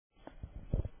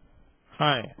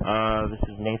Hi, this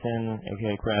is Nathan,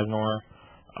 aka Krasnor,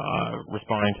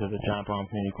 responding to the Giant Bomb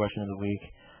Community Question of the Week.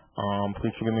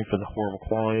 Please forgive me for the horrible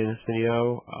quality of this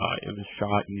video. It was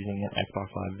shot using an Xbox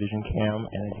Live Vision Cam,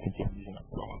 and as you can see, I'm using a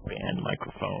broadband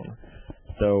microphone.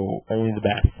 So, only the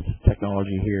best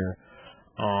technology here.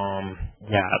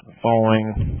 The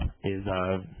following is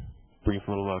a brief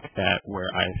little look at where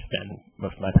I spend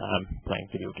most of my time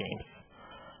playing video games,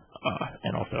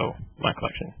 and also my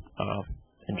collection.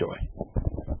 Enjoy.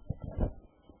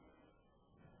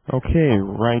 Okay,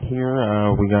 right here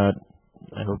we got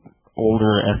an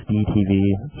older SD TV.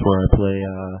 That's where I play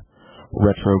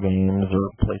retro games or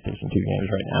PlayStation 2 games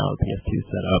right now. PS2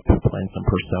 setup, playing some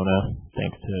Persona,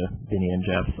 thanks to Vinny and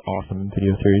Jeff's awesome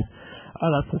video series.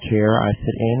 That's the chair I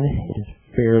sit in. It is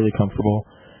fairly comfortable,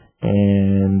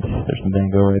 and there's some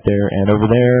Dango right there. And over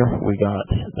there we got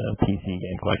the PC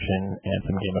game collection and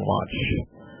some Game & Watch.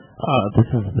 This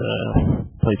is the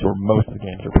place where most of the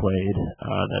games are played.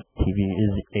 That TV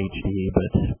is HD, but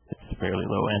it's fairly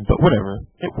low end, but whatever,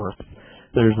 it works.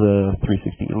 There's a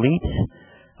 360 Elite,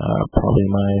 probably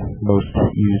my most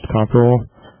used console.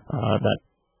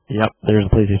 There's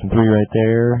a PlayStation 3 right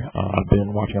there. I've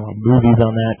been watching a lot of movies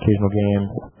on that, occasional game,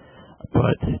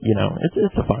 but, you know,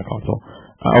 it's a fun console.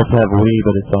 I also have a Wii,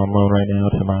 but it's on loan right now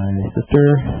to my sister.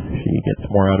 She gets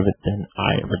more out of it than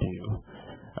I ever do.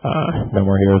 No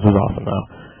More Heroes is awesome though.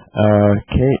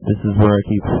 Okay, this is where I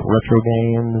keep retro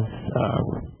games,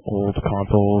 old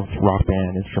consoles, rock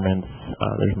band instruments.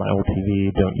 There's my old TV,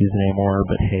 don't use it anymore,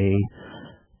 but hey.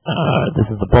 This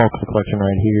is the bulk of the collection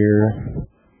right here.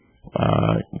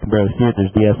 You can barely see it.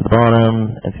 There's DS at the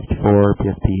bottom, N64,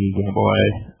 PSP, Game Boy,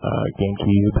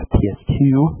 GameCube, PS2,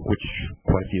 which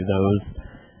quite a few of those.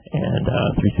 And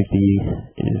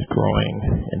 360 is growing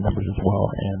in numbers as well,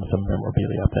 and some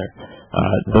memorabilia up there.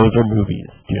 Those are movies,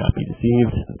 do not be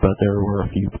deceived, but there were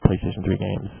a few PlayStation 3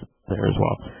 games there as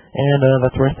well. And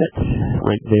that's where I sit,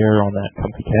 right there on that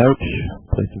comfy couch,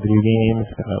 play some video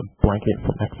games, got a blanket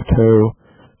from Mexico,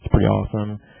 it's pretty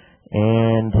awesome.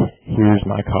 And here's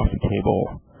my coffee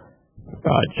table.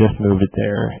 Just moved it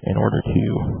there in order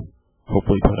to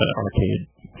hopefully put an arcade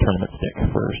tournament stick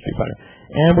for Street Fighter.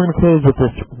 And we're going to close with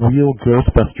this real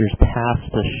Ghostbusters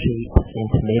pasta shaped in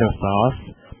tomato sauce.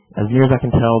 As near as I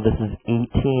can tell, this is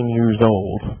 18 years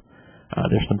old.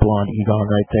 There's some blonde Egon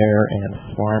right there and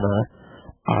Slimer.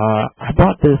 I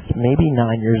bought this maybe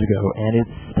 9 years ago, and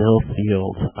it's still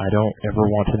sealed. I don't ever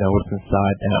want to know what's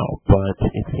inside now, but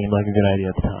it seemed like a good idea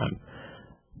at the time.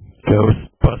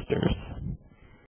 Ghostbusters.